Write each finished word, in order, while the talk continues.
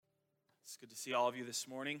It's good to see all of you this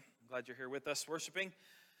morning. I'm glad you're here with us worshiping.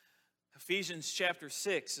 Ephesians chapter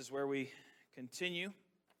 6 is where we continue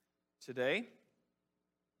today.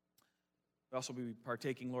 We'll also be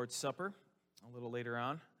partaking Lord's Supper a little later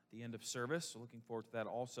on at the end of service, so looking forward to that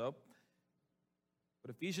also.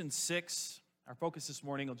 But Ephesians 6, our focus this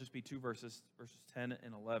morning will just be two verses 10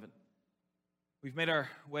 and 11. We've made our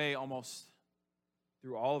way almost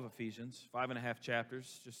through all of Ephesians, 5.5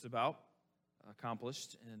 chapters just about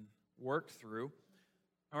accomplished and worked through.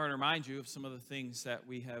 I want to remind you of some of the things that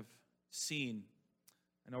we have seen.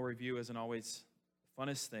 I know review isn't always the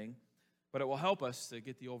funnest thing, but it will help us to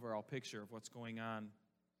get the overall picture of what's going on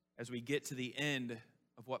as we get to the end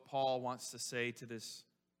of what Paul wants to say to this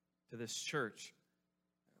church.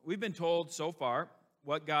 We've been told so far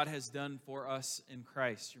what God has done for us in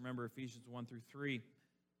Christ. You remember Ephesians 1 through 3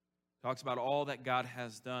 talks about all that God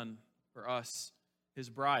has done for us, his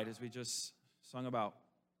bride, as we just sung about.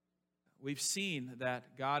 We've seen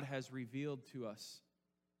that God has revealed to us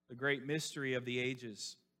the great mystery of the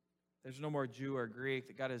ages. There's no more Jew or Greek,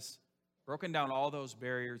 that God has broken down all those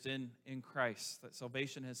barriers in Christ, that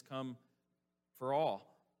salvation has come for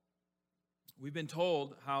all. We've been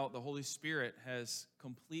told how the Holy Spirit has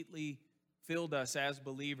completely filled us as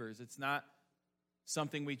believers. It's not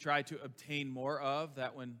something we try to obtain more of,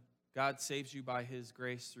 that when God saves you by his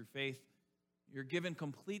grace through faith, you're given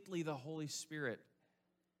completely the Holy Spirit.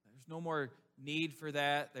 There's no more need for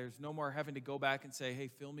that. There's no more having to go back and say, hey,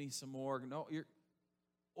 fill me some more. No, you're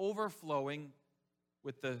overflowing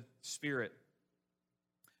with the Spirit.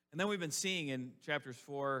 And then we've been seeing in chapters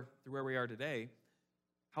 4 through where we are today,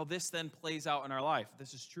 how this then plays out in our life.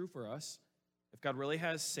 This is true for us. If God really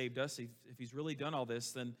has saved us, if he's really done all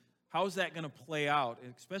this, then how is that going to play out?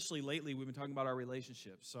 And especially lately, we've been talking about our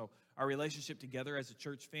relationships. So our relationship together as a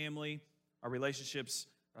church family, our relationships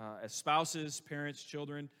as spouses, parents,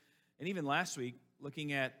 children, and even last week,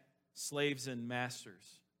 looking at slaves and masters,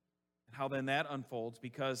 and how then that unfolds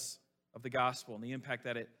because of the gospel and the impact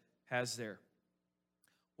that it has there.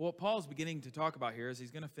 Well, what Paul is beginning to talk about here is he's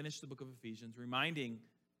going to finish the book of Ephesians, reminding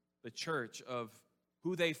the church of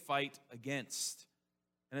who they fight against.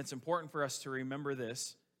 And it's important for us to remember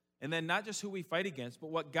this. And then not just who we fight against, but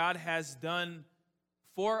what God has done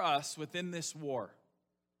for us within this war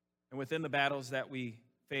and within the battles that we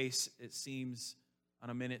face, it seems, on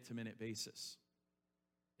a minute-to-minute basis.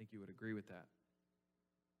 I think you would agree with that.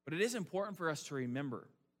 But it is important for us to remember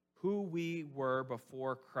who we were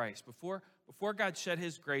before Christ, before God shed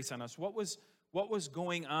his grace on us, what was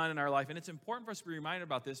going on in our life. And it's important for us to be reminded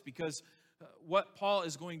about this because what Paul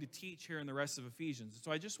is going to teach here in the rest of Ephesians.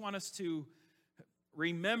 So I just want us to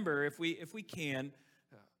remember, if we can,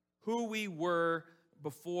 who we were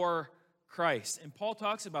before Christ. And Paul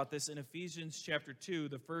talks about this in Ephesians chapter 2,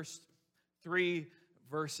 the first 3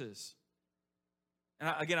 verses.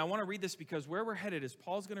 And again, I want to read this because where we're headed is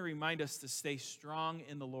Paul's going to remind us to stay strong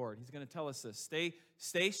in the Lord. He's going to tell us this.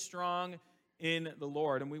 Stay strong in the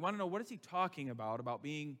Lord. And we want to know, what is he talking about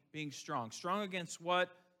being strong? Strong against what?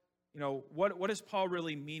 What is Paul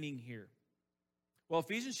really meaning here? Well,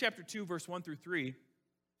 Ephesians chapter 2, verse 1 through 3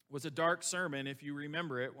 was a dark sermon, if you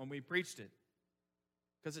remember it, when we preached it.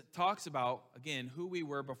 Because it talks about, again, who we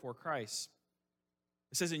were before Christ.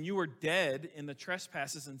 It says, and you were dead in the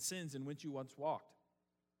trespasses and sins in which you once walked,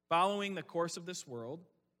 following the course of this world,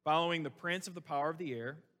 following the prince of the power of the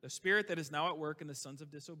air, the spirit that is now at work in the sons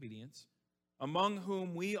of disobedience, among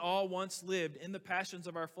whom we all once lived in the passions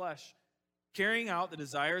of our flesh, carrying out the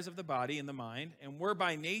desires of the body and the mind, and were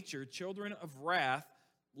by nature children of wrath,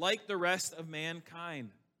 like the rest of mankind.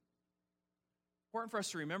 Important for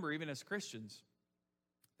us to remember, even as Christians,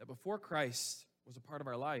 that before Christ was a part of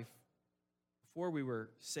our life, before we were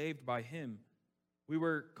saved by him, we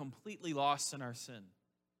were completely lost in our sin,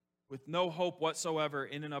 with no hope whatsoever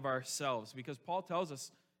in and of ourselves. Because Paul tells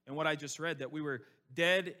us in what I just read that we were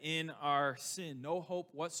dead in our sin, no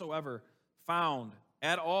hope whatsoever found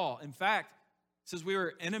at all. In fact, it says we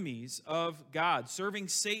were enemies of God, serving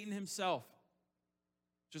Satan himself,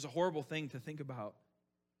 which is a horrible thing to think about.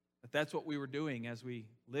 But that's what we were doing as we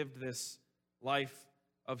lived this life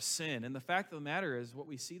of sin. And the fact of the matter is, what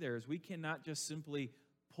we see there is we cannot just simply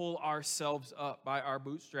pull ourselves up by our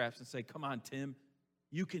bootstraps and say, come on, Tim,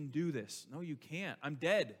 you can do this. No, you can't. I'm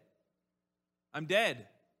dead. I'm dead.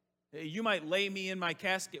 You might lay me in my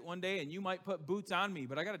casket one day and you might put boots on me,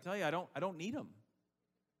 but I got to tell you, I don't need them.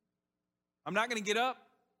 I'm not going to get up.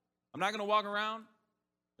 I'm not going to walk around.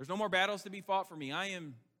 There's no more battles to be fought for me.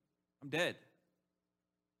 I'm dead.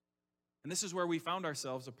 And this is where we found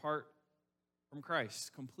ourselves apart from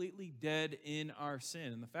Christ, completely dead in our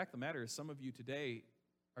sin. And the fact of the matter is, some of you today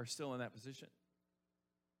are still in that position.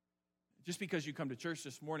 Just because you come to church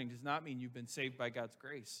this morning does not mean you've been saved by God's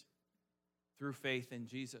grace through faith in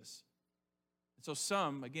Jesus. And so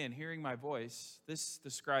some, again, hearing my voice, this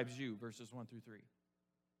describes you, verses 1 through 3.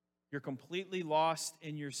 You're completely lost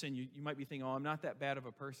in your sin. You might be thinking, oh, I'm not that bad of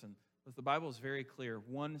a person. But the Bible is very clear.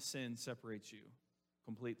 One sin separates you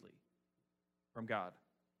completely from God.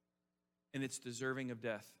 And it's deserving of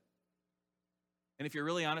death. And if you're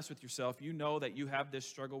really honest with yourself, you know that you have this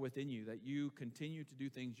struggle within you, that you continue to do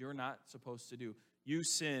things you're not supposed to do. You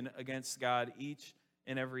sin against God each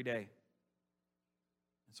and every day.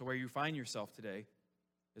 And so where you find yourself today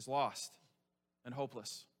is lost and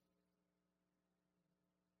hopeless.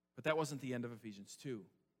 But that wasn't the end of Ephesians 2.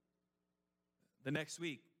 The next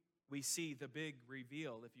week, we see the big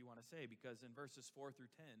reveal, if you want to say, because in verses 4 through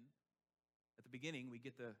 10, at the beginning, we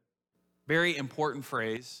get the very important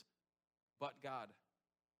phrase, but God.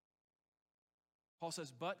 Paul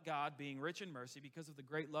says, but God, being rich in mercy, because of the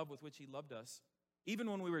great love with which he loved us, even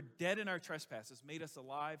when we were dead in our trespasses, made us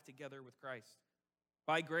alive together with Christ.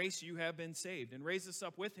 By grace you have been saved, and raised us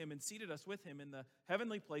up with him, and seated us with him in the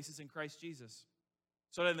heavenly places in Christ Jesus,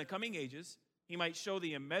 so that in the coming ages he might show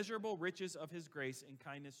the immeasurable riches of his grace and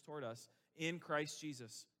kindness toward us in Christ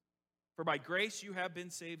Jesus. For by grace you have been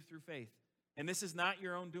saved through faith, and this is not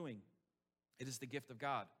your own doing. It is the gift of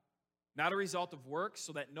God, not a result of works,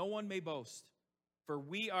 so that no one may boast. For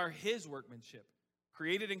we are his workmanship,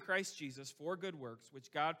 created in Christ Jesus for good works,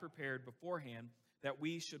 which God prepared beforehand that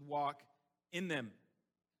we should walk in them.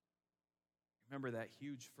 Remember that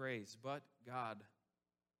huge phrase, but God.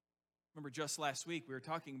 Remember just last week we were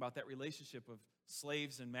talking about that relationship of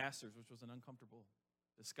slaves and masters, which was an uncomfortable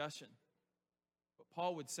discussion. But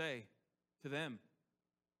Paul would say to them,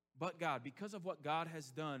 but God, because of what God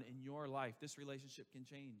has done in your life, this relationship can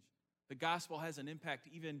change. The gospel has an impact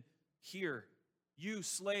even here. You,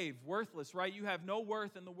 slave, worthless, right? You have no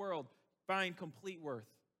worth in the world. Find complete worth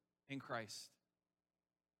in Christ.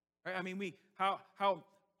 Right? I mean, how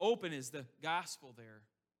open is the gospel there?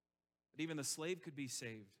 But even the slave could be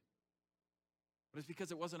saved. But it's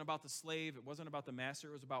because it wasn't about the slave, it wasn't about the master,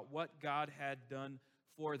 it was about what God had done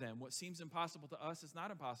for them. What seems impossible to us is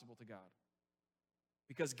not impossible to God.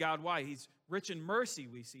 Because God, why? He's rich in mercy,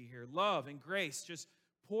 we see here. Love and grace just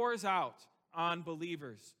pours out on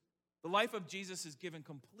believers. The life of Jesus is given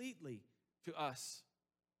completely to us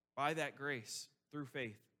by that grace through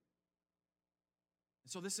faith.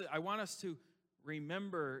 And so I want us to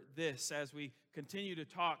remember this as we continue to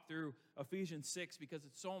talk through Ephesians 6, because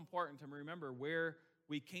it's so important to remember where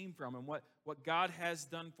we came from and what God has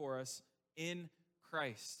done for us in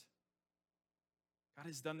Christ. God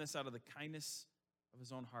has done this out of the kindness of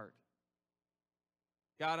his own heart.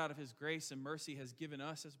 God, out of his grace and mercy, has given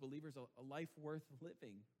us as believers a life worth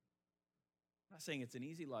living. I'm not saying it's an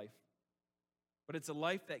easy life, but it's a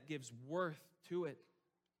life that gives worth to it.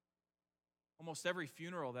 Almost every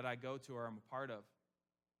funeral that I go to or I'm a part of,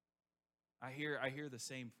 I hear the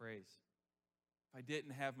same phrase. If I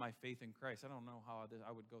didn't have my faith in Christ, I don't know how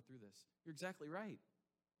I would go through this. You're exactly right.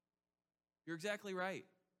 You're exactly right.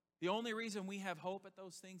 The only reason we have hope at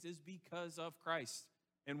those things is because of Christ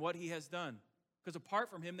and what he has done. Because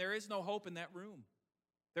apart from him, there is no hope in that room.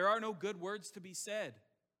 There are no good words to be said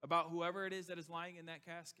about whoever it is that is lying in that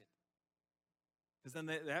casket. Because then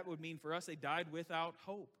that would mean for us they died without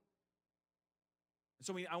hope. And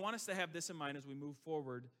so I want us to have this in mind as we move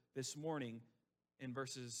forward this morning in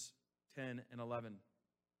verses 10 and 11.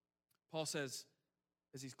 Paul says,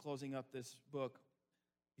 as he's closing up this book,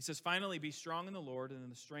 he says, finally, be strong in the Lord and in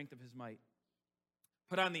the strength of his might.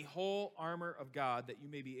 Put on the whole armor of God that you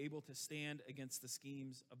may be able to stand against the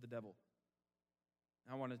schemes of the devil.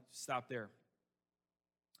 I want to stop there.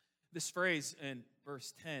 This phrase in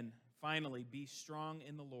verse 10, finally, be strong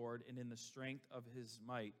in the Lord and in the strength of his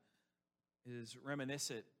might, is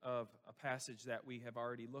reminiscent of a passage that we have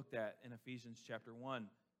already looked at in Ephesians chapter 1.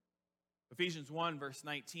 Ephesians 1 verse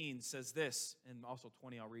 19 says this, and also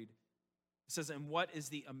 20 I'll read. It says, and what is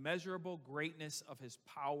the immeasurable greatness of his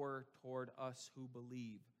power toward us who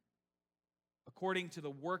believe, according to the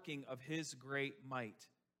working of his great might,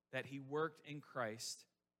 that he worked in Christ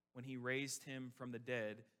when he raised him from the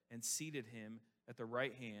dead and seated him at the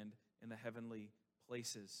right hand in the heavenly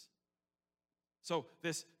places. So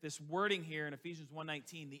this wording here in Ephesians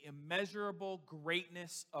 1:19, the immeasurable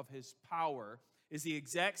greatness of his power, is the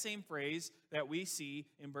exact same phrase that we see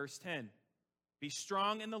in verse 10. Be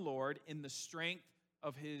strong in the Lord in the strength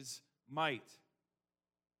of his might.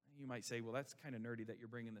 You might say, well, that's kind of nerdy that you're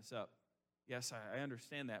bringing this up. Yes, I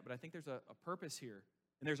understand that, but I think there's a purpose here.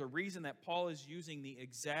 And there's a reason that Paul is using the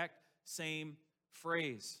exact same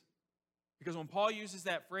phrase. Because when Paul uses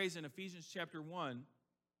that phrase in Ephesians chapter 1,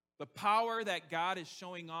 The power that God is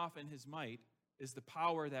showing off in his might is the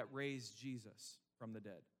power that raised Jesus from the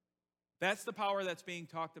dead. That's the power that's being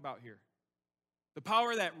talked about here. The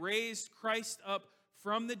power that raised Christ up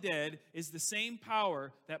from the dead is the same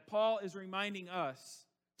power that Paul is reminding us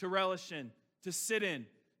to relish in, to sit in,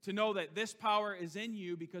 to know that this power is in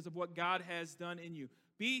you because of what God has done in you.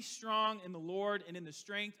 Be strong in the Lord and in the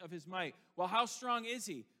strength of his might. Well, how strong is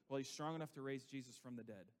he? Well, he's strong enough to raise Jesus from the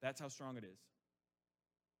dead. That's how strong it is.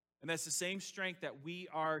 And that's the same strength that we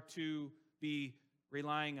are to be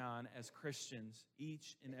relying on as Christians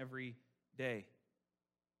each and every day.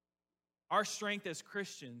 Our strength as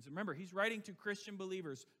Christians, remember, he's writing to Christian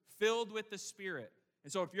believers filled with the Spirit.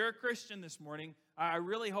 And so if you're a Christian this morning, I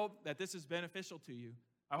really hope that this is beneficial to you.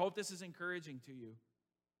 I hope this is encouraging to you.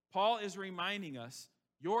 Paul is reminding us,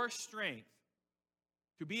 your strength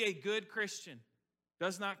to be a good Christian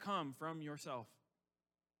does not come from yourself.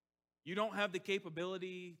 You don't have the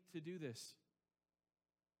capability to do this.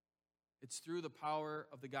 It's through the power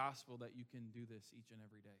of the gospel that you can do this each and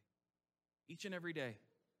every day. Each and every day.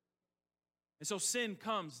 And so sin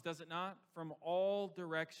comes, does it not? From all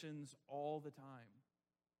directions all the time.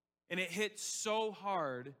 And it hits so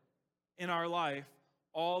hard in our life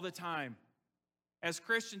all the time. As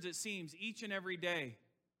Christians, it seems each and every day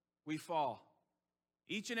we fall.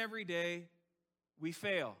 Each and every day we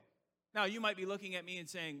fail. Now, you might be looking at me and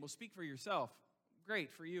saying, well, speak for yourself.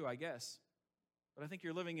 Great for you, I guess. But I think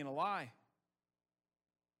you're living in a lie.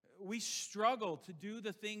 We struggle to do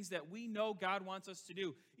the things that we know God wants us to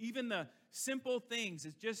do. Even the simple things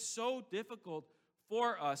is just so difficult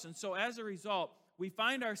for us. And so as a result, we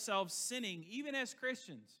find ourselves sinning, even as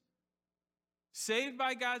Christians. Saved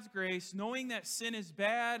by God's grace, knowing that sin is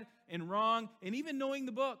bad and wrong, and even knowing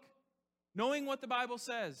the book, knowing what the Bible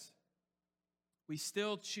says, we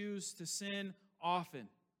still choose to sin often.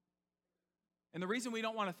 And the reason we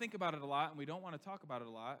don't want to think about it a lot and we don't want to talk about it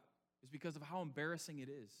a lot is because of how embarrassing it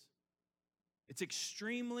is. It's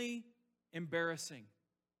extremely embarrassing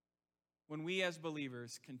when we as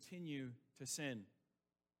believers continue to sin.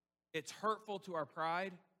 It's hurtful to our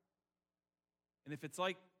pride. And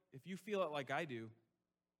if you feel it like I do,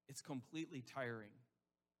 it's completely tiring.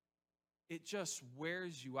 It just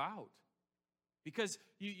wears you out. Because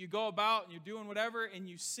you go about and you're doing whatever and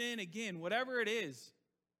you sin again, whatever it is.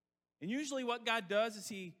 And usually what God does is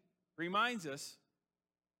he reminds us,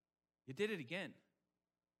 you did it again.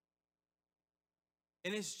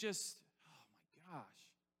 And it's just, oh my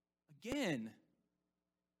gosh, again.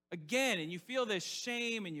 And you feel this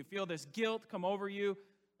shame and you feel this guilt come over you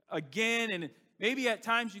again. And maybe at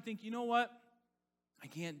times you think, you know what? I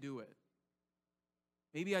can't do it.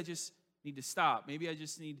 Maybe I just need to stop. Maybe I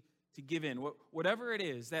just need to give in. Whatever it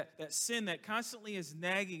is, that sin that constantly is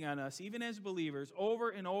nagging on us, even as believers, over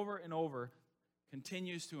and over and over,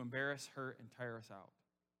 continues to embarrass, hurt, and tire us out.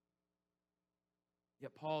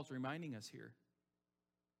 Yet Paul's reminding us here,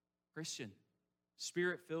 Christian,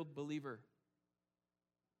 Spirit-filled believer,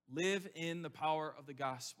 live in the power of the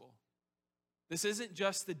gospel. This isn't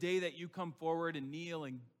just the day that you come forward and kneel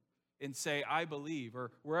and say, I believe,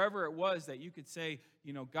 or wherever it was that you could say,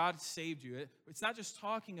 God saved you. It's not just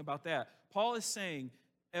talking about that. Paul is saying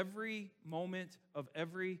every moment of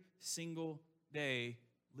every single day,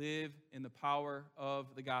 live in the power of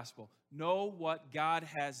the gospel. Know what God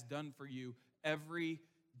has done for you every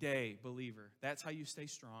day, believer. That's how you stay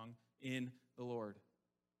strong in the Lord.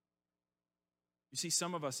 You see,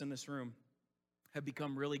 some of us in this room have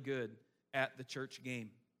become really good at the church game.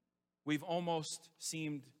 We've almost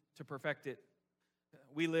seemed to perfect it.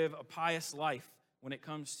 We live a pious life when it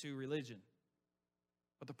comes to religion.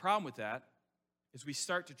 But the problem with that is we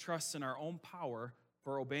start to trust in our own power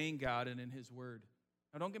for obeying God and in his word.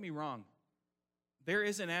 Now, don't get me wrong. There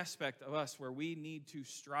is an aspect of us where we need to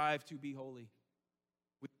strive to be holy.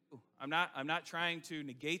 I'm not trying to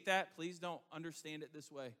negate that. Please don't understand it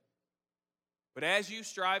this way. But as you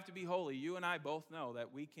strive to be holy, you and I both know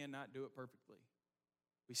that we cannot do it perfectly.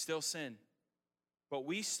 We still sin. But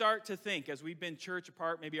we start to think, as we've been church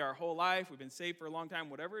apart maybe our whole life, we've been saved for a long time,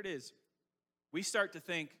 whatever it is, we start to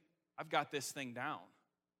think, I've got this thing down.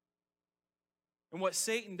 And what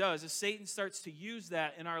Satan does is Satan starts to use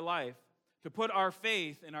that in our life to put our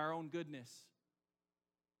faith in our own goodness.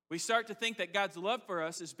 We start to think that God's love for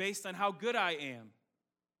us is based on how good I am.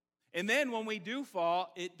 And then when we do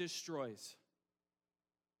fall, it destroys.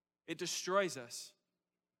 It destroys us.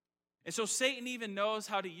 And so Satan even knows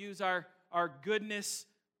how to use our goodness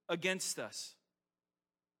against us.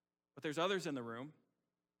 But there's others in the room.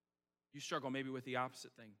 You struggle maybe with the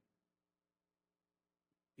opposite thing.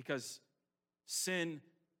 Because sin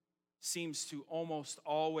seems to almost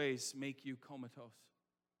always make you comatose.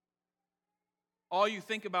 all you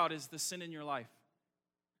think about is the sin in your life.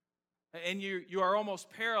 And you are almost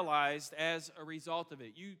paralyzed as a result of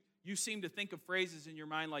it. You seem to think of phrases in your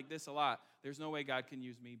mind like this a lot. There's no way God can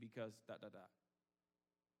use me because ...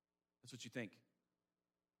 That's what you think.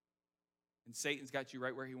 And Satan's got you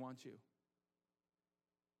right where he wants you.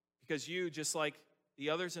 Because you, just like the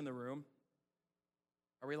others in the room,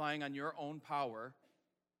 are relying on your own power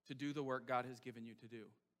to do the work God has given you to do.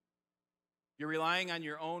 You're relying on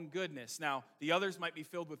your own goodness. Now, the others might be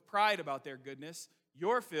filled with pride about their goodness.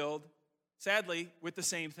 You're filled, sadly, with the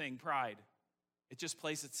same thing, pride. It just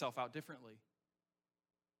plays itself out differently.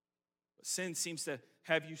 But sin seems to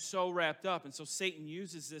have you so wrapped up, and so Satan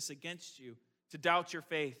uses this against you to doubt your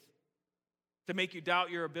faith, to make you doubt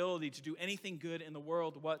your ability to do anything good in the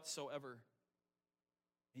world whatsoever.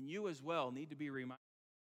 And you as well need to be reminded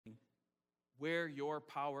where your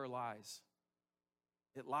power lies.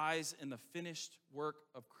 It lies in the finished work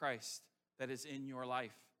of Christ that is in your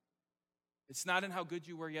life. It's not in how good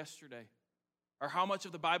you were yesterday or how much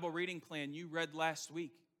of the Bible reading plan you read last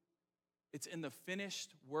week. It's in the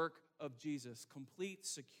finished work of Jesus, complete,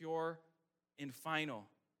 secure, and final.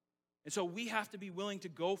 And so we have to be willing to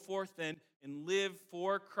go forth then and live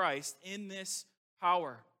for Christ in this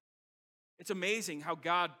power. It's amazing how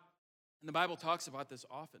God, and the Bible talks about this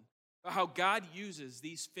often, how God uses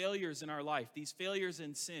these failures in our life, these failures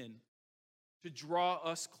in sin, to draw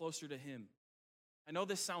us closer to Him. I know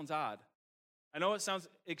this sounds odd. I know it sounds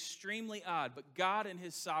extremely odd, but God in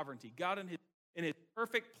His sovereignty, God in His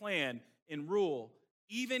perfect plan and rule,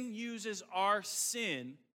 even uses our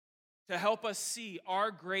sin to help us see our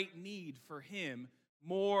great need for Him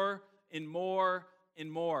more and more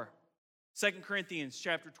and more. 2 Corinthians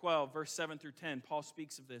chapter 12, verse 7 through 10, Paul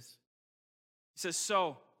speaks of this. He says,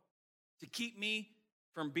 "So, to keep me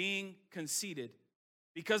from being conceited,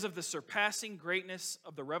 because of the surpassing greatness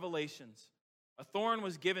of the revelations, a thorn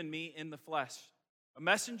was given me in the flesh, a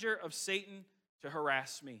messenger of Satan to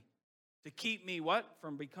harass me, to keep me," what?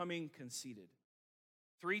 "From becoming conceited.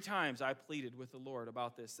 3 times I pleaded with the Lord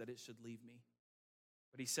about this, that it should leave me.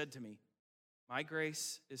 But He said to me, 'My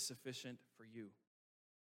grace is sufficient for you,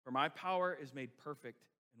 for my power is made perfect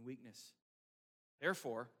in weakness.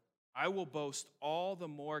 Therefore, I will boast all the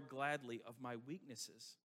more gladly of my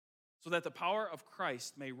weaknesses, so that the power of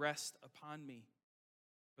Christ may rest upon me.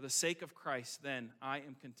 For the sake of Christ, then, I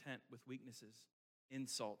am content with weaknesses,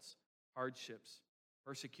 insults, hardships,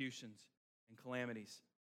 persecutions, and calamities.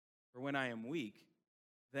 For when I am weak,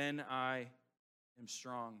 then I am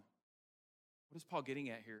strong." What is Paul getting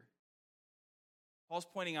at here? Paul's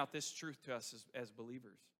pointing out this truth to us as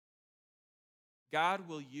believers. God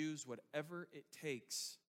will use whatever it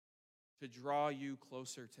takes to draw you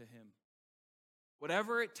closer to Him.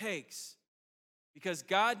 Whatever it takes, because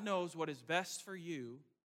God knows what is best for you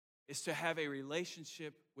is to have a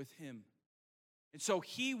relationship with Him. And so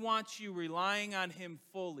He wants you relying on Him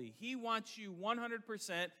fully. He wants you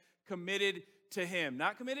 100% committed to Him.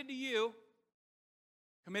 Not committed to you,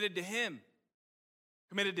 committed to Him.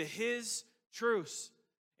 Committed to His truths.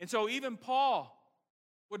 And so even Paul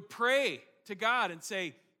would pray to God and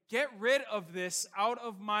say, "Get rid of this out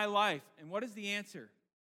of my life." And what is the answer?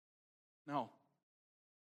 No.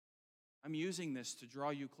 I'm using this to draw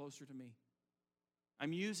you closer to me.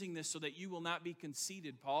 I'm using this so that you will not be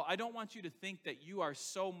conceited, Paul. I don't want you to think that you are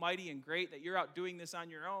so mighty and great that you're out doing this on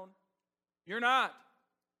your own. You're not.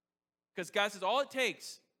 Because God says all it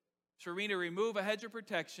takes is for me to remove a hedge of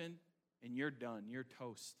protection, and you're done. You're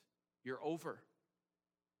toast. You're over.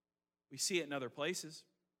 We see it in other places.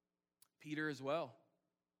 Peter as well.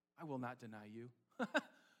 "I will not deny you."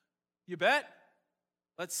 You bet?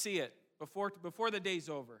 Let's see it. Before the day's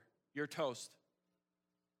over, you're toast.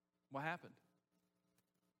 What happened?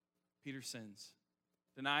 Peter sins,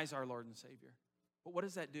 denies our Lord and Savior. But what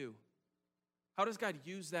does that do? How does God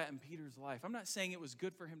use that in Peter's life? I'm not saying it was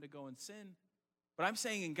good for him to go and sin, but I'm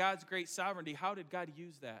saying in God's great sovereignty, how did God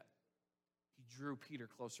use that? He drew Peter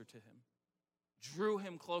closer to Him. Drew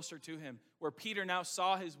him closer to Him, where Peter now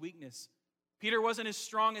saw his weakness. Peter wasn't as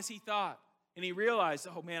strong as he thought, and he realized,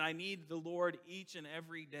 oh man, I need the Lord each and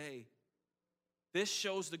every day. This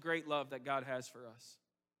shows the great love that God has for us,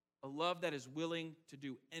 a love that is willing to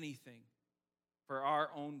do anything for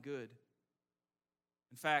our own good.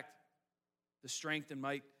 In fact, the strength and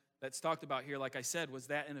might that's talked about here, like I said, was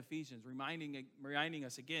that in Ephesians, reminding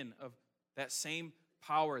us again of that same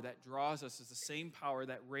power that draws us, is the same power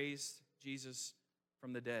that raised Jesus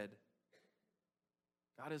from the dead.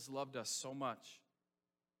 God has loved us so much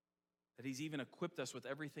that He's even equipped us with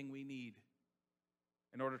everything we need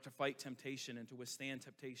in order to fight temptation and to withstand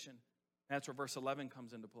temptation. And that's where verse 11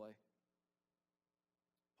 comes into play.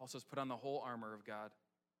 Paul says, put on the whole armor of God,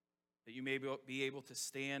 that you may be able to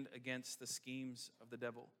stand against the schemes of the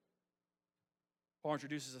devil. Paul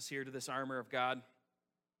introduces us here to this armor of God,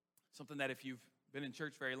 something that if you've been in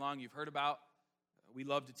church very long, you've heard about. We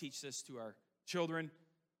love to teach this to our children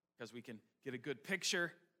because we can get a good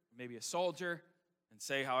picture, maybe a soldier, and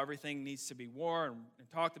say how everything needs to be worn and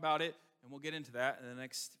talked about it, and we'll get into that in the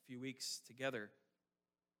next few weeks together.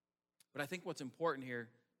 But I think what's important here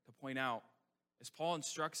to point out is Paul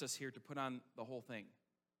instructs us here to put on the whole thing.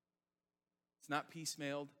 It's not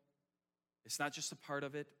piecemealed. It's not just a part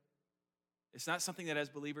of it. It's not something that as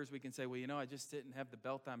believers we can say, well, I just didn't have the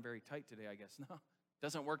belt on very tight today, I guess. No, it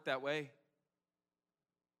doesn't work that way.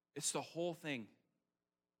 It's the whole thing.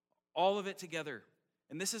 All of it together.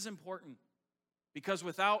 And this is important because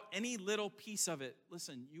without any little piece of it,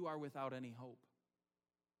 listen, you are without any hope.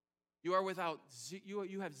 You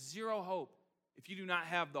have zero hope if you do not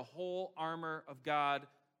have the whole armor of God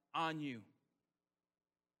on you.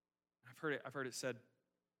 I've heard it said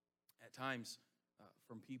at times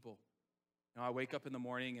from people. I wake up in the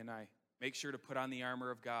morning and I make sure to put on the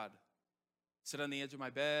armor of God. Sit on the edge of my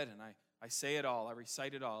bed and I say it all, I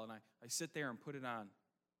recite it all, and I sit there and put it on.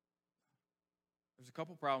 There's a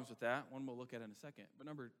couple problems with that. One we'll look at in a second. But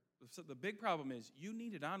the big problem is you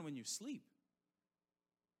need it on when you sleep.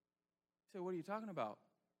 You say, what are you talking about?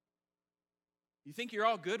 You think you're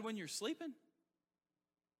all good when you're sleeping?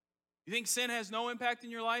 You think sin has no impact in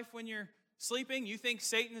your life when you're sleeping? You think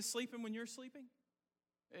Satan is sleeping when you're sleeping?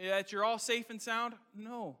 That you're all safe and sound?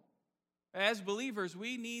 No. As believers,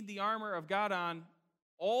 we need the armor of God on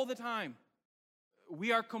all the time.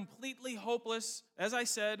 We are completely hopeless, as I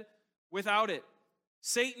said, without it.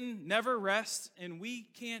 Satan never rests, and we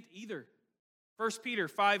can't either. 1 Peter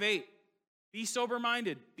 5:8, be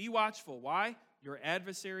sober-minded, be watchful. Why? Your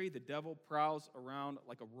adversary, the devil, prowls around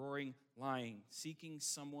like a roaring lion, seeking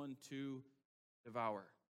someone to devour.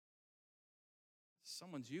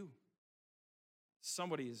 Someone's you.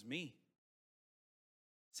 Somebody is me.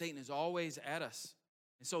 Satan is always at us.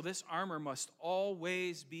 And so this armor must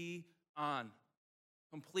always be on,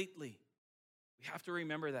 completely. We have to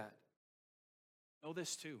remember that. Know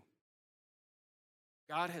this too.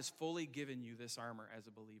 God has fully given you this armor as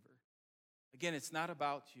a believer. Again, it's not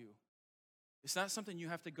about you. It's not something you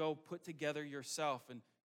have to go put together yourself. And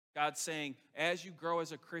God's saying, as you grow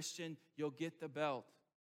as a Christian, you'll get the belt.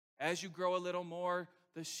 As you grow a little more,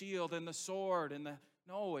 the shield and the sword and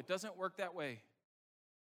no, it doesn't work that way.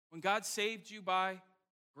 When God saved you by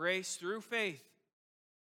grace through faith,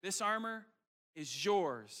 this armor is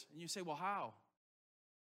yours. And you say, well, how?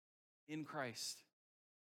 In Christ.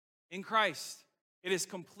 In Christ. It is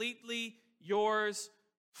completely yours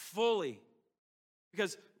fully.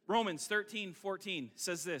 Because Romans 13:14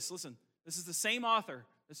 says this. Listen, this is the same author.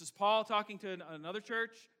 This is Paul talking to another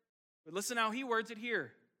church. But listen how he words it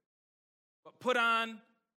here. But put on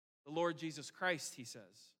the Lord Jesus Christ, he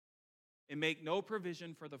says, and make no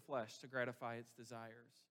provision for the flesh to gratify its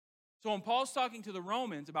desires. So when Paul's talking to the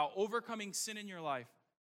Romans about overcoming sin in your life,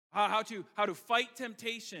 how to fight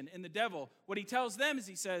temptation and the devil, what he tells them is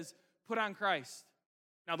he says, put on Christ.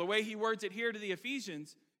 Now the way he words it here to the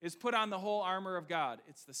Ephesians is put on the whole armor of God.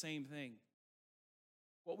 It's the same thing.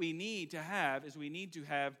 What we need to have is we need to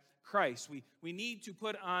have Christ. We need to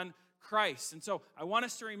put on Christ. And so I want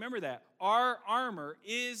us to remember that. Our armor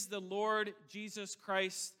is the Lord Jesus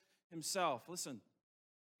Christ himself. Listen,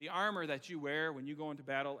 the armor that you wear when you go into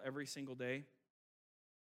battle every single day,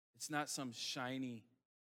 it's not some shiny,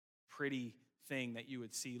 pretty thing that you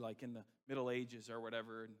would see like in the Middle Ages or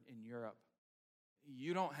whatever in Europe.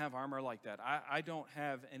 You don't have armor like that. I don't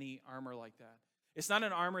have any armor like that. It's not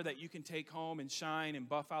an armor that you can take home and shine and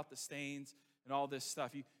buff out the stains and all this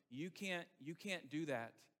stuff. You can't do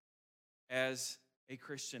that as a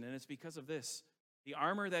Christian, and it's because of this. The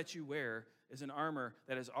armor that you wear is an armor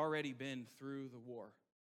that has already been through the war.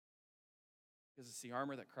 Because it's the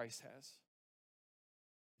armor that Christ has.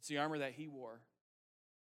 It's the armor that he wore.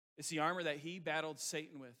 It's the armor that he battled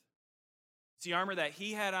Satan with. It's the armor that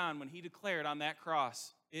he had on when he declared on that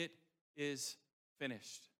cross, it is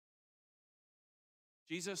finished.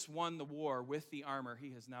 Jesus won the war with the armor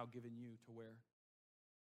he has now given you to wear.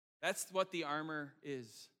 That's what the armor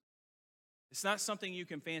is. It's not something you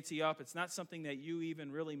can fancy up. It's not something that you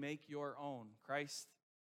even really make your own. Christ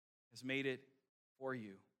has made it for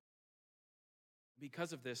you.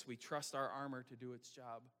 Because of this, we trust our armor to do its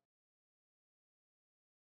job.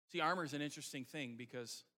 See, armor is an interesting thing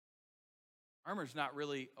because armor is not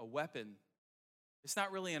really a weapon. It's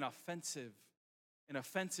not really an offensive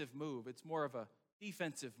move. It's more of a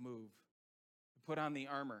defensive move to put on the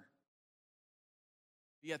armor.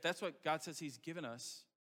 Yet that's what God says he's given us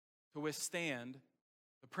to withstand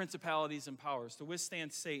the principalities and powers, to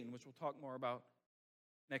withstand Satan, which we'll talk more about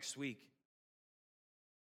next week.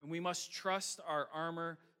 And we must trust our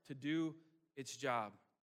armor to do its job.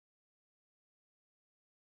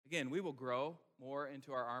 Again, we will grow more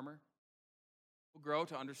into our armor. We'll grow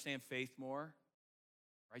to understand faith more,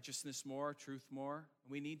 righteousness more, truth more.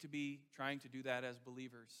 And we need to be trying to do that as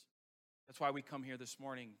believers. That's why we come here this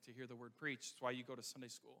morning to hear the word preached. That's why you go to Sunday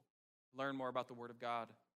school, learn more about the word of God,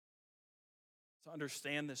 to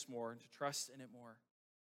understand this more and to trust in it more.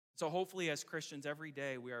 So hopefully as Christians every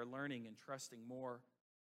day we are learning and trusting more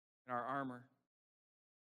in our armor.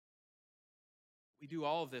 We do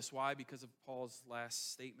all of this. Why? Because of Paul's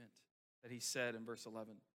last statement that he said in verse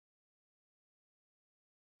 11.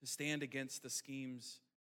 To stand against the schemes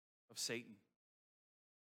of Satan.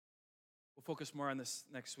 We'll focus more on this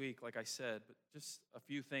next week, like I said, but just a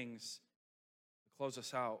few things to close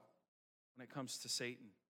us out when it comes to Satan.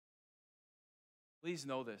 Please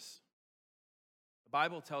know this. The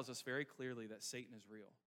Bible tells us very clearly that Satan is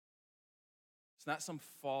real. It's not some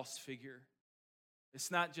false figure. It's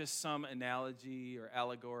not just some analogy or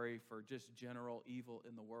allegory for just general evil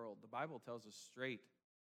in the world. The Bible tells us straight,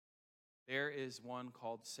 there is one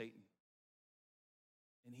called Satan.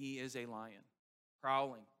 And he is a lion,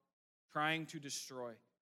 prowling, trying to destroy,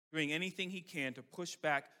 doing anything he can to push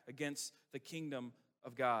back against the kingdom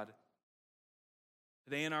of God.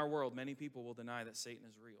 Today in our world, many people will deny that Satan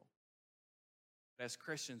is real. But as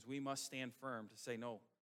Christians, we must stand firm to say, no,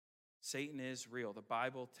 Satan is real. The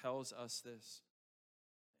Bible tells us this.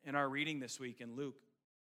 In our reading this week in Luke,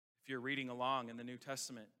 if you're reading along in the New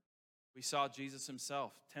Testament, we saw Jesus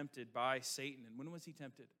himself tempted by Satan. And when was he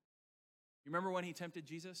tempted? You remember when he tempted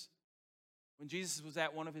Jesus? When Jesus was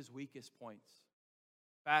at one of his weakest points,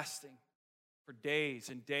 fasting for days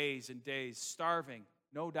and days and days, starving,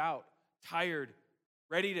 no doubt, tired,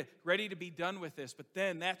 ready to be done with this. But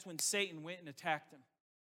then that's when Satan went and attacked him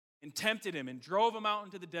and tempted him and drove him out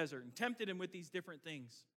into the desert and tempted him with these different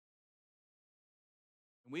things.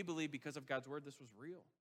 And we believe because of God's word, this was real.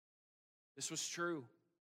 This was true.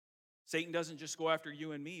 Satan doesn't just go after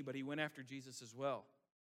you and me, but he went after Jesus as well.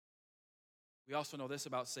 We also know this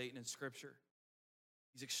about Satan in Scripture.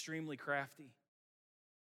 He's extremely crafty.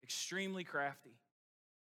 Extremely crafty.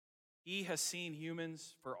 He has seen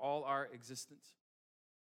humans for all our existence.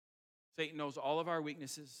 Satan knows all of our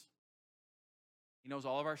weaknesses. He knows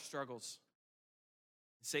all of our struggles.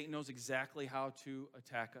 Satan knows exactly how to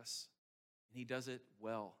attack us. And he does it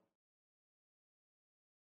well.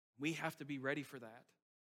 We have to be ready for that.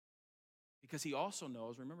 Because he also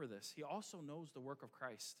knows, remember this, he also knows the work of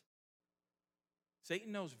Christ.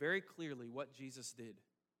 Satan knows very clearly what Jesus did.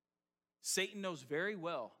 Satan knows very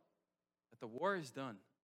well that the war is done.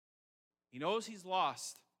 He knows he's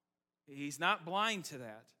lost. He's not blind to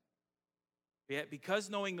that. Yet because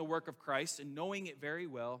knowing the work of Christ and knowing it very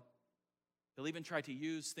well, he'll even try to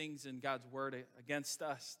use things in God's word against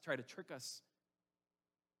us, try to trick us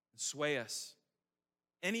and sway us.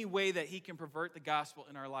 Any way that he can pervert the gospel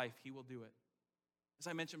in our life, he will do it. As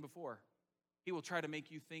I mentioned before, he will try to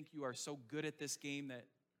make you think you are so good at this game that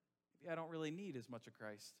maybe I don't really need as much of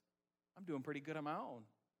Christ. I'm doing pretty good on my own.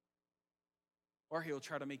 Or he'll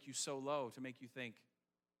try to make you so low to make you think,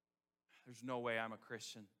 there's no way I'm a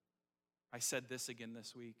Christian. I said this again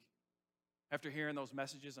this week. After hearing those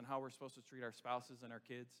messages on how we're supposed to treat our spouses and our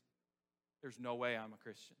kids, there's no way I'm a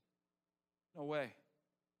Christian. No way.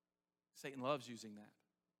 Satan loves using that.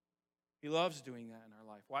 He loves doing that in our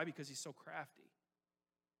life. Why? Because he's so crafty.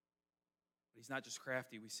 But he's not just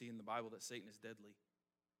crafty. We see in the Bible that Satan is deadly.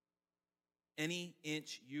 Any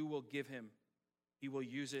inch you will give him, he will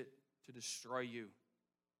use it to destroy you.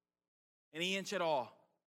 Any inch at all.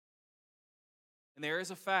 And there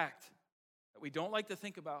is a fact that we don't like to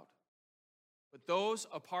think about, but those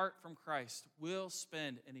apart from Christ will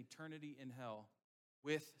spend an eternity in hell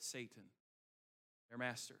with Satan, their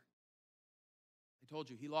master. I told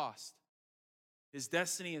you, he lost. His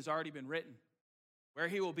destiny has already been written. Where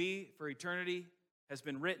he will be for eternity has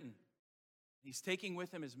been written. He's taking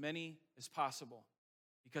with him as many as possible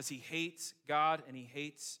because he hates God and he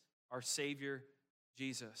hates our Savior,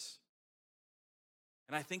 Jesus.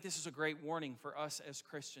 And I think this is a great warning for us as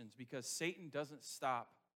Christians because Satan doesn't stop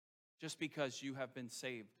just because you have been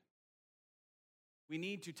saved. We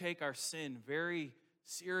need to take our sin very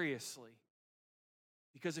seriously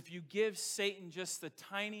because if you give Satan just the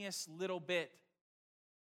tiniest little bit,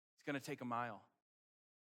 it's going to take a mile.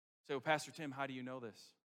 So, Pastor Tim, how do you know this?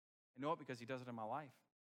 I know it because he does it in my life.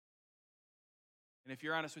 And if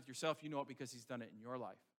you're honest with yourself, you know it because he's done it in your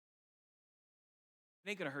life. It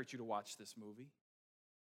ain't going to hurt you to watch this movie.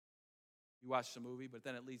 You watch the movie, but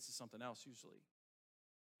then it leads to something else usually.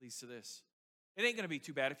 It leads to this. It ain't going to be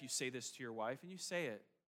too bad if you say this to your wife, and you say it.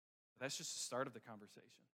 But that's just the start of the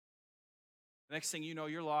conversation. The next thing you know,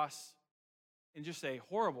 you're lost in just a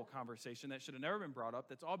horrible conversation that should have never been brought up.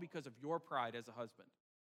 That's all because of your pride as a husband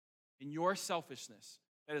and your selfishness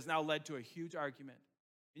that has now led to a huge argument.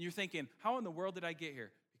 And you're thinking, how in the world did I get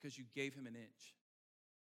here? Because you gave him an inch.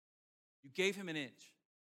 You gave him an inch.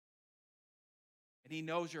 And he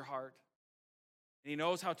knows your heart. And he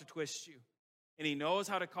knows how to twist you. And he knows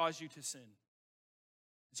how to cause you to sin.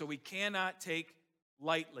 So we cannot take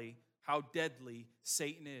lightly how deadly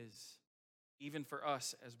Satan is, even for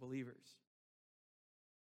us as believers.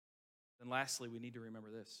 Then lastly, we need to remember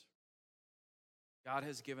this. God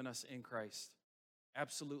has given us in Christ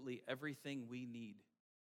absolutely everything we need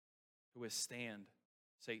to withstand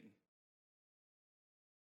Satan.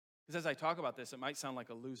 Because as I talk about this, it might sound like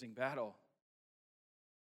a losing battle.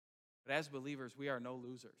 But as believers, we are no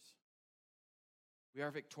losers. We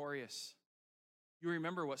are victorious. You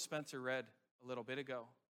remember what Spencer read a little bit ago.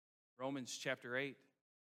 Romans chapter 8,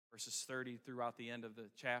 verses 30 throughout the end of the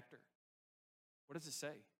chapter. What does it say?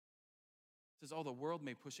 It says, oh, the world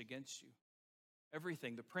may push against you.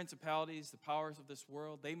 Everything, the principalities, the powers of this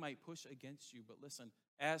world, they might push against you. But listen,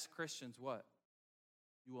 as Christians, what?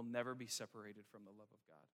 You will never be separated from the love of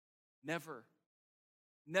God. Never.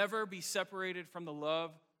 Never be separated from the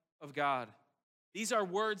love of God. These are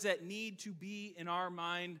words that need to be in our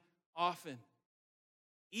mind often.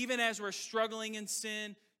 Even as we're struggling in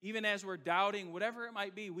sin, even as we're doubting, whatever it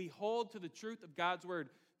might be, we hold to the truth of God's word.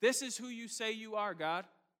 This is who you say you are, God.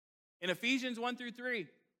 In Ephesians 1 through 3,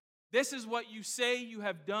 this is what you say you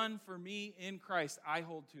have done for me in Christ. I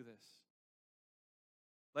hold to this.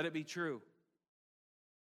 Let it be true.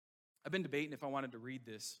 I've been debating if I wanted to read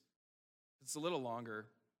this. It's a little longer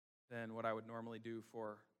than what I would normally do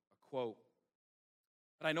for a quote.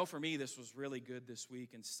 But I know for me this was really good this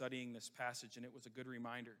week in studying this passage, and it was a good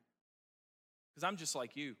reminder. Because I'm just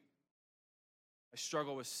like you. I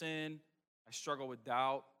struggle with sin. I struggle with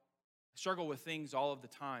doubt. I struggle with things all of the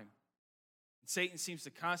time. And Satan seems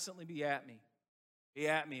to constantly be at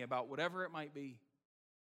me about whatever it might be.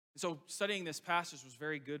 And so studying this passage was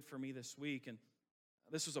very good for me this week. And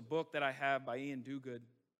this was a book that I have by Ian Duguid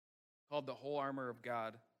called The Whole Armor of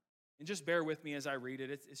God. And just bear with me as I read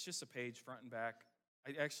it. It's just a page front and back.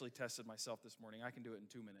 I actually tested myself this morning. I can do it in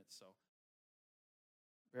 2 minutes, so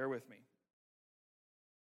bear with me.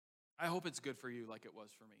 I hope it's good for you like it was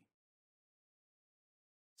for me.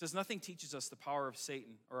 It says, nothing teaches us the power of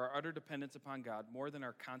Satan or our utter dependence upon God more than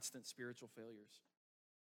our constant spiritual failures.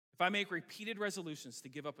 If I make repeated resolutions to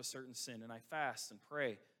give up a certain sin, and I fast and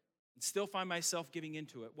pray, and still find myself giving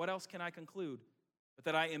into it, what else can I conclude but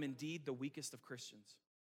that I am indeed the weakest of Christians?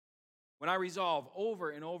 When I resolve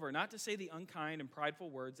over and over not to say the unkind and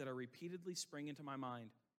prideful words that are repeatedly spring into my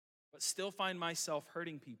mind, but still find myself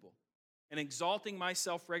hurting people and exalting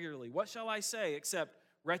myself regularly, what shall I say except,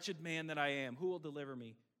 wretched man that I am, who will deliver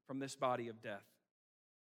me from this body of death?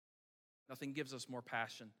 Nothing gives us more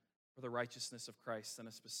passion for the righteousness of Christ than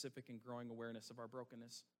a specific and growing awareness of our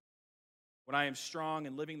brokenness. When I am strong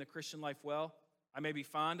and living the Christian life well, I may be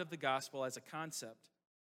fond of the gospel as a concept.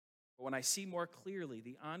 But when I see more clearly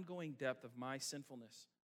the ongoing depth of my sinfulness,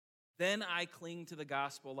 then I cling to the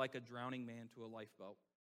gospel like a drowning man to a lifeboat.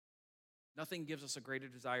 Nothing gives us a greater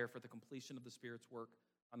desire for the completion of the Spirit's work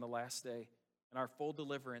on the last day and our full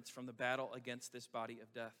deliverance from the battle against this body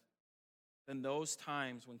of death than those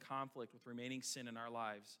times when conflict with remaining sin in our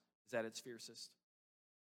lives is at its fiercest.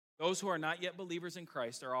 Those who are not yet believers in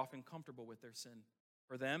Christ are often comfortable with their sin.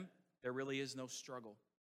 For them, there really is no struggle.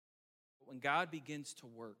 But when God begins to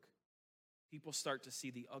work, people start to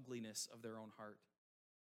see the ugliness of their own heart.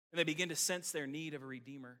 And they begin to sense their need of a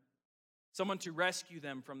Redeemer, someone to rescue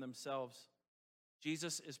them from themselves.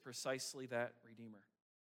 Jesus is precisely that Redeemer,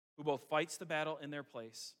 who both fights the battle in their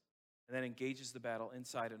place and then engages the battle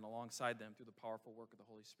inside and alongside them through the powerful work of the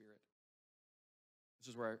Holy Spirit. This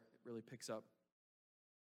is where it really picks up.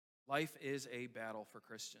 Life is a battle for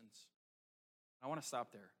Christians. I want to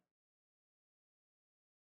stop there.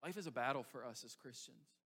 Life is a battle for us as Christians.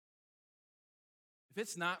 If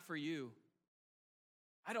it's not for you,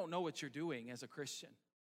 I don't know what you're doing as a Christian.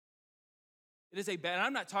 It is a battle.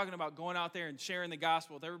 I'm not talking about going out there and sharing the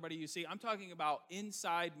gospel with everybody you see. I'm talking about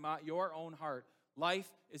inside your own heart. Life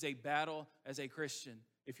is a battle as a Christian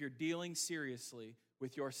if you're dealing seriously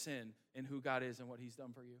with your sin and who God is and what he's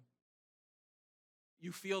done for you.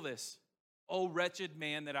 You feel this. Oh, wretched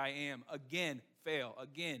man that I am. Again, fail.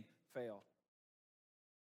 Again, fail.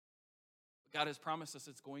 But God has promised us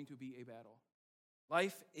it's going to be a battle.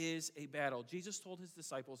 Life is a battle. Jesus told his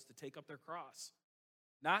disciples to take up their cross,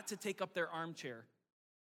 not to take up their armchair.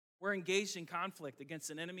 We're engaged in conflict against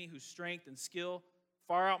an enemy whose strength and skill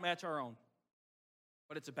far outmatch our own.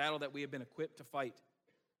 But it's a battle that we have been equipped to fight.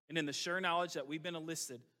 And in the sure knowledge that we've been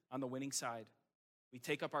enlisted on the winning side, we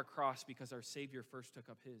take up our cross because our Savior first took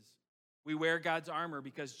up his. We wear God's armor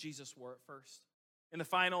because Jesus wore it first. In the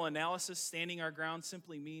final analysis, standing our ground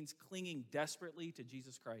simply means clinging desperately to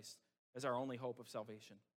Jesus Christ as our only hope of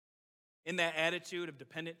salvation. In that attitude of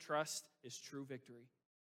dependent trust is true victory.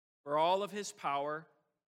 For all of his power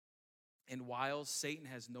and wiles, Satan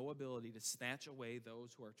has no ability to snatch away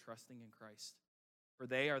those who are trusting in Christ. For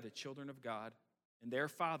they are the children of God, and their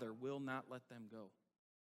Father will not let them go.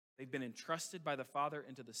 They've been entrusted by the Father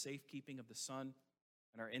into the safekeeping of the Son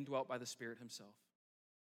and are indwelt by the Spirit himself.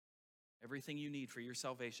 Everything you need for your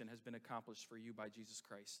salvation has been accomplished for you by Jesus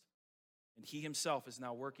Christ. And he himself is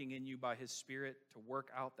now working in you by his Spirit to work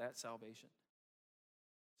out that salvation.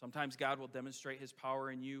 Sometimes God will demonstrate his power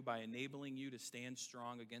in you by enabling you to stand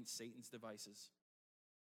strong against Satan's devices.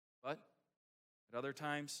 But at other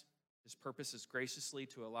times, his purpose is graciously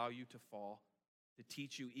to allow you to fall, to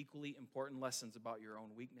teach you equally important lessons about your own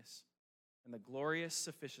weakness and the glorious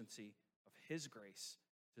sufficiency of his grace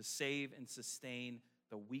to save and sustain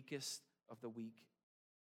the weakest of the weak.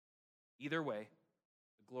 Either way,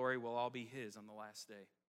 the glory will all be his on the last day.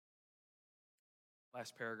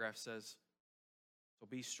 Last paragraph says, so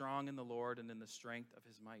be strong in the Lord and in the strength of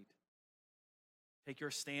his might. Take your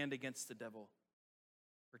stand against the devil,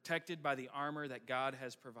 protected by the armor that God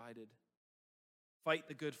has provided. Fight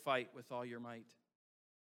the good fight with all your might.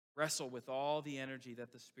 Wrestle with all the energy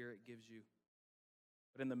that the Spirit gives you.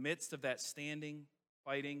 But in the midst of that standing,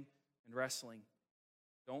 fighting, and wrestling,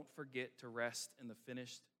 don't forget to rest in the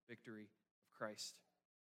finished victory of Christ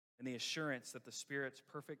and the assurance that the Spirit's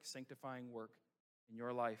perfect sanctifying work in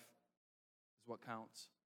your life is what counts.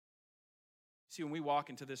 See, when we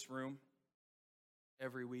walk into this room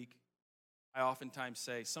every week, I oftentimes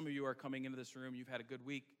say, some of you are coming into this room, you've had a good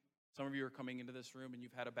week. Some of you are coming into this room and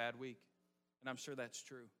you've had a bad week. And I'm sure that's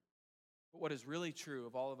true. But what is really true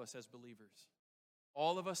of all of us as believers,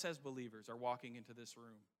 all of us as believers are walking into this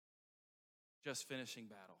room just finishing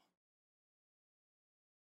battle.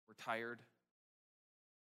 We're tired.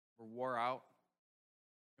 We're wore out.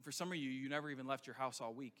 And for some of you, you never even left your house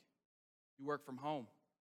all week. You work from home.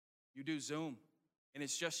 You do Zoom. And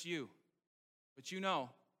it's just you. But you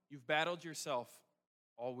know, you've battled yourself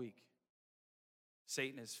all week.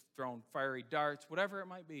 Satan has thrown fiery darts, whatever it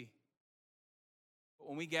might be. But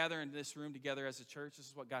when we gather in this room together as a church, this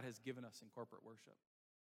is what God has given us in corporate worship.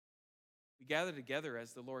 We gather together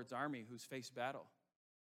as the Lord's army who's faced battle.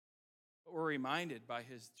 But we're reminded by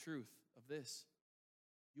his truth of this.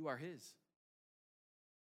 You are his.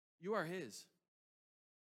 You are his.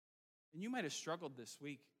 And you might have struggled this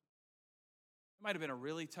week. It might have been a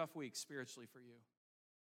really tough week spiritually for you.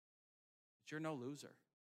 But you're no loser.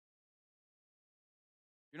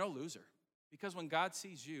 You're no loser. Because when God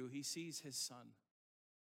sees you, he sees his Son.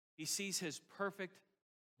 He sees his perfect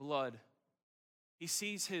blood. He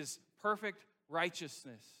sees his perfect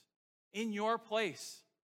righteousness in your place.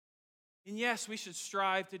 And yes, we should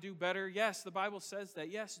strive to do better. Yes, the Bible says that.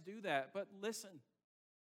 Yes, do that. But listen,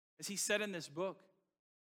 as he said in this book,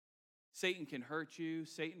 Satan can hurt you.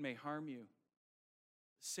 Satan may harm you.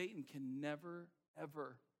 Satan can never,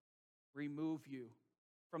 ever remove you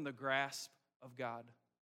from the grasp of God.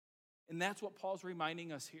 And that's what Paul's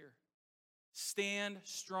reminding us here. Stand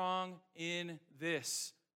strong in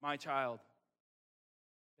this, my child.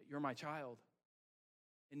 That you're my child.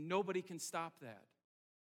 And nobody can stop that.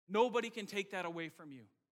 Nobody can take that away from you.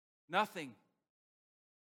 Nothing.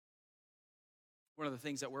 One of the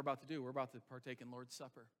things that we're about to do, we're about to partake in Lord's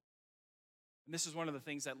Supper. And this is one of the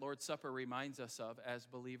things that Lord's Supper reminds us of as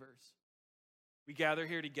believers. We gather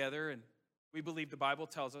here together, and we believe the Bible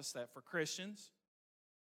tells us that for Christians,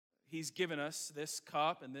 he's given us this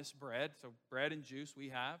cup and this bread, so bread and juice we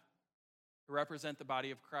have, to represent the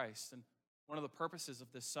body of Christ. And one of the purposes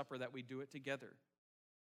of this supper that we do it together.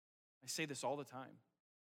 I say this all the time.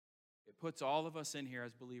 It puts all of us in here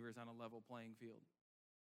as believers on a level playing field.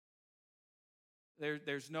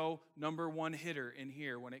 There's no number one hitter in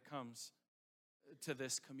here when it comes to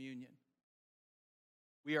this communion.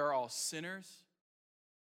 We are all sinners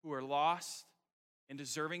who are lost and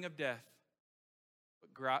deserving of death,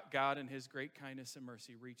 but God in his great kindness and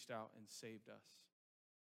mercy reached out and saved us.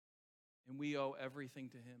 And we owe everything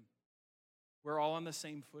to him. We're all on the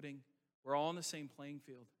same footing. We're all on the same playing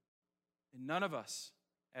field. And none of us,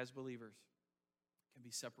 as believers, can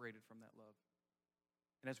be separated from that love.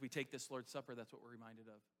 And as we take this Lord's Supper, that's what we're reminded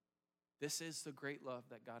of. This is the great love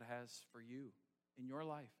that God has for you in your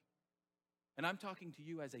life. And I'm talking to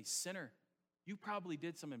you as a sinner. You probably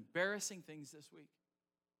did some embarrassing things this week,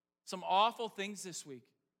 some awful things this week,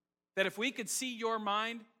 that if we could see your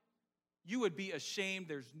mind, you would be ashamed.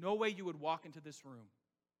 There's no way you would walk into this room.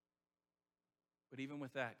 But even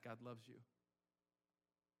with that, God loves you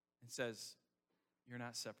and says, you're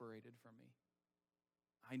not separated from me.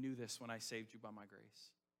 I knew this when I saved you by my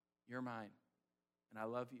grace. You're mine, and I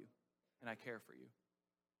love you, and I care for you.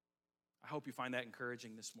 I hope you find that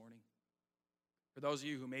encouraging this morning. For those of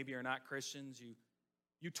you who maybe are not Christians,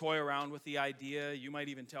 you toy around with the idea. You might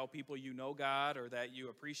even tell people you know God or that you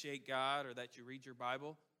appreciate God or that you read your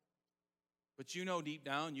Bible. But you know deep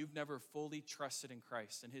down you've never fully trusted in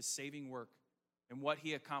Christ and his saving work and what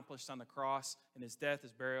he accomplished on the cross and his death,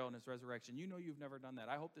 his burial, and his resurrection. You know you've never done that.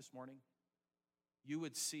 I hope this morning you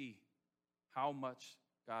would see how much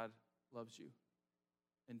God loves you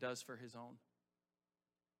and does for his own.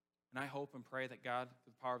 And I hope and pray that God,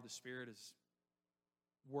 through the power of the Spirit, is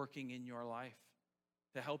working in your life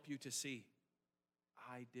to help you to see,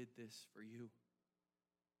 I did this for you.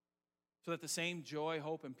 So that the same joy,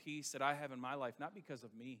 hope, and peace that I have in my life, not because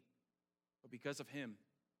of me, but because of him,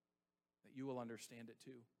 that you will understand it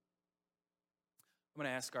too. I'm going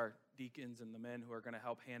to ask our deacons and the men who are going to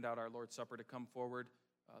help hand out our Lord's Supper to come forward.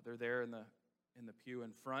 They're there in the pew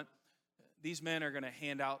in front. These men are going to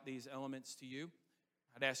hand out these elements to you.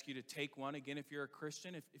 I'd ask you to take one. Again, if you're a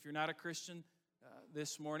Christian, if you're not a Christian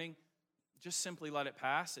this morning, just simply let it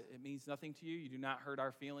pass. It means nothing to you. You do not hurt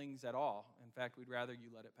our feelings at all. In fact, we'd rather you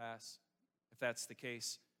let it pass if that's the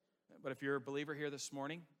case. But if you're a believer here this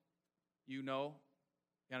morning, you know,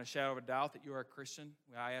 beyond a shadow of a doubt that you are a Christian,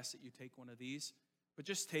 I ask that you take one of these. But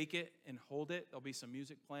just take it and hold it. There'll be some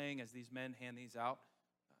music playing as these men hand these out.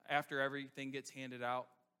 After everything gets handed out,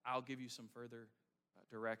 I'll give you some further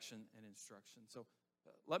direction and instruction. So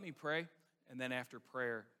let me pray, and then after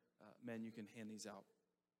prayer, men, you can hand these out.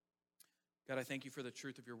 God, I thank you for the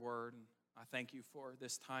truth of your word, and I thank you for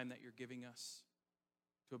this time that you're giving us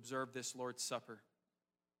to observe this Lord's Supper.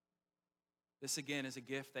 This, again, is a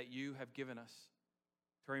gift that you have given us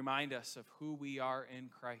to remind us of who we are in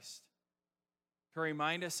Christ, to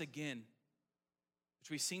remind us again, which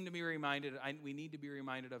we seem to be reminded, we need to be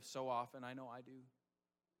reminded of so often, I know I do.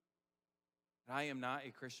 I am not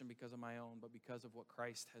a Christian because of my own, but because of what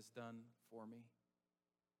Christ has done for me.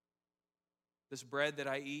 This bread that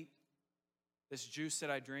I eat, this juice that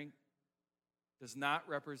I drink, does not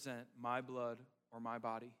represent my blood or my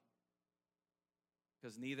body,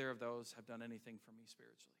 because neither of those have done anything for me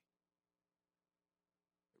spiritually.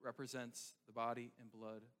 It represents the body and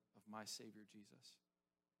blood of my Savior, Jesus,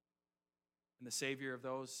 and the Savior of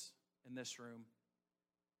those in this room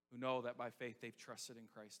who know that by faith they've trusted in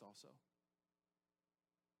Christ also.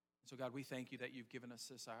 So, God, we thank you that you've given us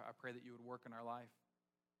this. I pray that you would work in our life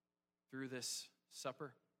through this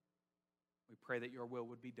supper. We pray that your will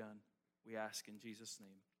would be done. We ask in Jesus'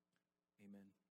 name, amen.